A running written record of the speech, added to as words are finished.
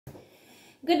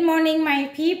Good morning, my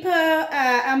people.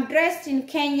 I'm dressed in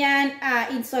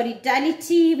Kenyan in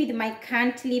solidarity with my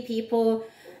country people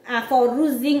for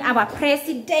losing our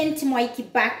president, Mwai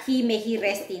Kibaki. May he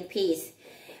rest in peace.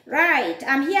 Right,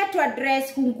 I'm here to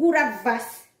address Hungura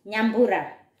vs.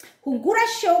 Nyambura. Hungura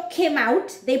show came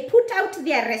out, they put out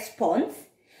their response,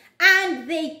 and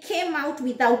they came out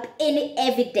without any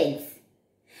evidence.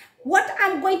 What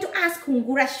I'm going to ask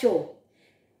Hungura show,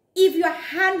 if you're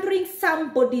handling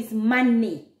somebody's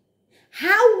money,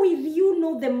 how will you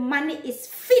know the money is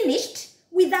finished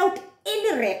without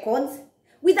any records,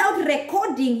 without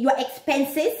recording your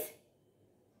expenses?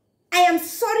 I am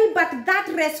sorry, but that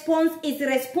response is a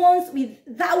response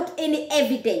without any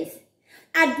evidence.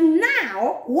 And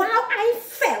now, while I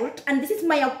felt, and this is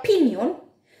my opinion,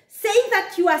 saying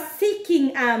that you are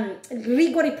seeking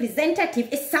legal representative,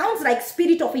 it sounds like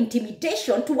spirit of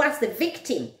intimidation towards the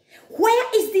victim.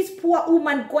 Where is this poor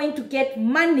woman going to get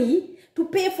money to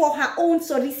pay for her own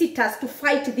solicitors to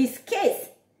fight this case?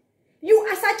 You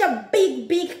are such a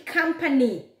big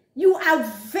company. You are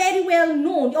very well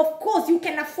known. Of course, you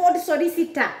can afford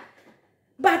solicitor.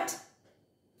 But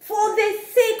for the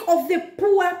sake of the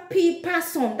poor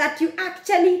person that you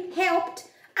actually helped,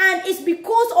 and it's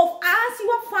because of us,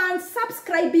 your fans,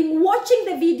 subscribing, watching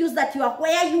the videos that you are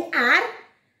where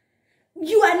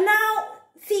you are now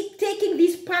taking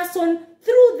this person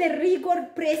through the legal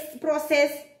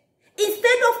process.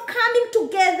 Instead of coming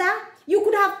together, you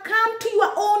could have come to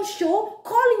your own show,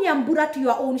 call Nyambura to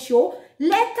your own show.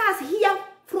 Let us hear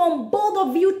from both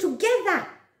of you together.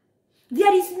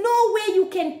 There is no way you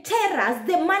can tell us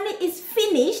the money is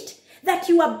finished, that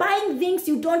you are buying things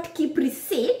you don't keep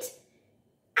receipt,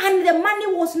 and the money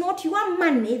was not your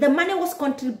money. The money was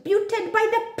contributed by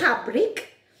the public.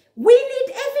 We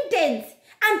need evidence.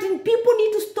 And people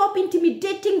need to stop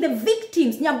intimidating the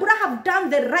victims. Nyambura have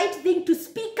done the right thing to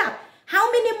speak up.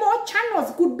 How many more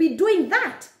channels could be doing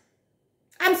that?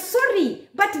 I'm sorry,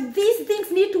 but these things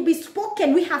need to be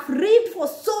spoken. We have lived for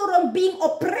so long being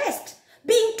oppressed,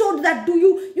 being told that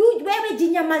wewe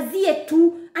jinyamazie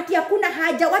tu, ati hakuna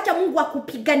haja, wacha Mungu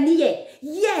akupiganie.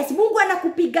 Yes, Mungu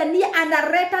anakupigania,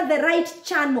 analeta the right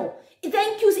channel.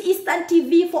 Thank you, Wastern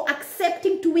TV, for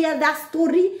accepting to wear that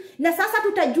story. Na sasa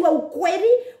tutajua ukweli,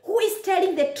 who is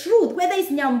telling the truth, whether it's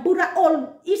Nyambura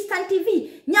or Wastern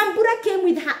TV. Nyambura came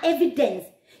with her evidence.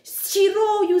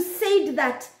 Shiro, you said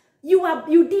that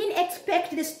you didn't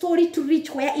expect the story to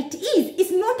reach where it is.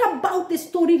 It's not about the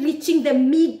story reaching the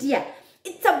media.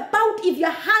 It's about if you're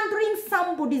handling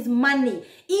somebody's money.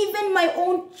 Even my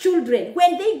own children,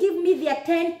 when they give me their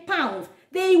 10 pounds,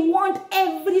 they want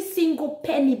every single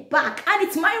penny back. And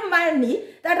it's my money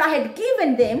that I had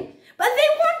given them, but they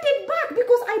want it back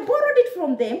because I borrowed it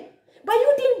from them. But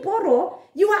you didn't borrow.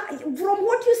 From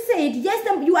what you said, yes,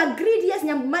 you agreed, yes,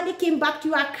 your money came back to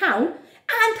your account.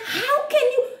 And how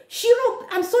can you, Shiro,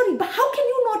 I'm sorry, but how can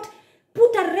you not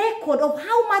put a record of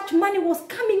how much money was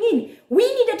coming in? We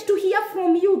needed to hear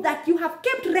from you that you have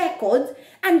kept records,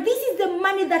 and this is the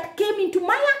money that came into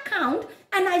my account,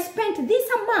 and I spent this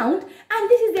amount, and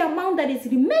this is the amount that is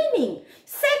remaining.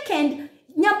 Second,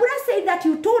 Nyambura said that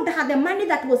you told her the money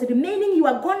that was remaining, you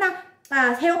are gonna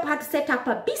help her to set up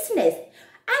a business.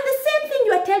 And the same thing,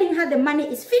 you are telling her the money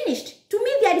is finished. To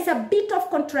me, there is a bit of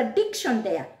contradiction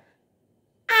there.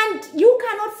 And you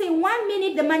cannot say 1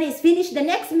 minute the money is finished, the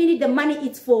next minute the money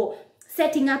is for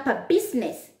setting up a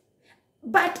business.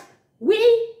 But we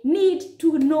need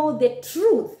to know the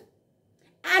truth.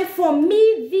 And for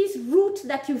me, this route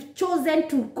that you've chosen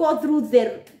to go through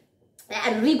the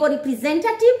legal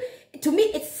representative, to me,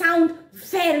 it sounds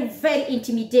very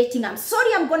intimidating. I'm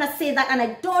sorry I'm going to say that, and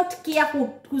I don't care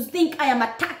who think I am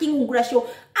attacking Hungura show.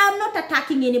 I'm not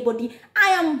attacking anybody.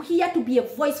 I am here to be a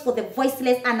voice for the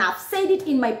voiceless, and I've said it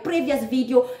in my previous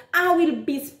video. I will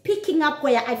be speaking up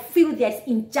where I feel there's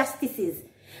injustices.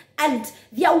 And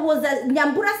there was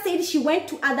Nyambura said she went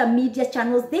to other media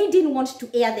channels. They didn't want to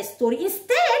air the story.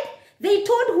 Instead, they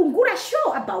told Hungura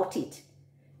show about it.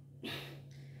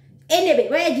 Anyway,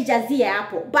 where jijazie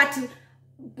hapo. But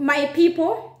my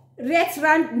people,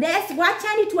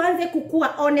 wachani tuanze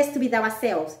kukua honest with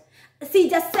ourselves.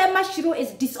 Sijasema Shiro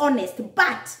is dishonest,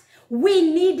 but we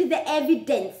need the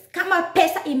evidence. Kama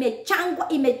pesa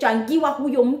imechangiwa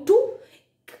huyo mtu,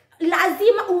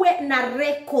 lazima uwe na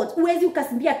records. Uwezi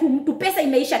ukasimbia tu mtu, pesa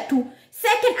imeisha tu.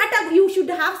 Second, you should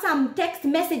have some text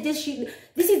messages.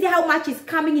 This is how much is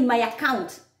coming in my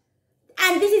account.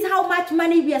 And this is how much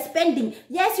money we are spending.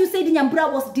 Yes, you said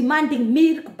Nyambura was demanding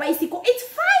milk, bicycle. It's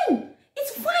fine.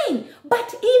 It's fine.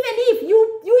 But even if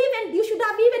you should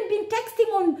have even been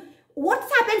texting on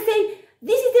WhatsApp and say,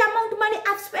 this is the amount of money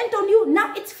I've spent on you.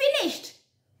 Now it's finished.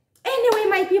 Anyway,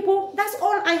 my people, that's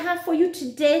all I have for you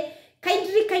today.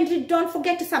 Kindly don't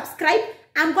forget to subscribe.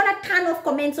 I'm gonna turn off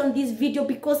comments on this video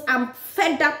because I'm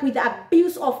fed up with the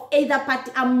abuse of either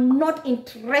party. I'm not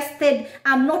interested.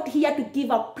 I'm not here to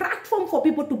give a platform for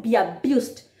people to be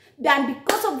abused. And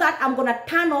because of that, I'm gonna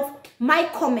turn off my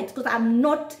comments because I'm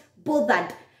not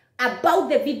bothered about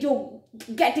the video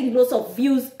getting lots of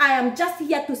views. I am just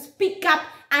here to speak up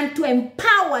and to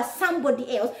empower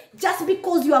somebody else. Just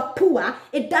because you are poor,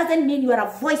 it doesn't mean you are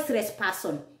a voiceless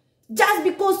person. Just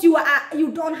because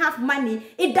you don't have money,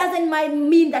 it doesn't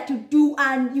mean that you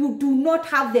do not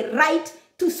have the right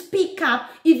to speak up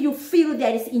if you feel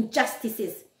there is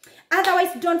injustices. Otherwise,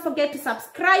 don't forget to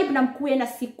subscribe na mkuwe na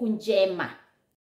siku njema.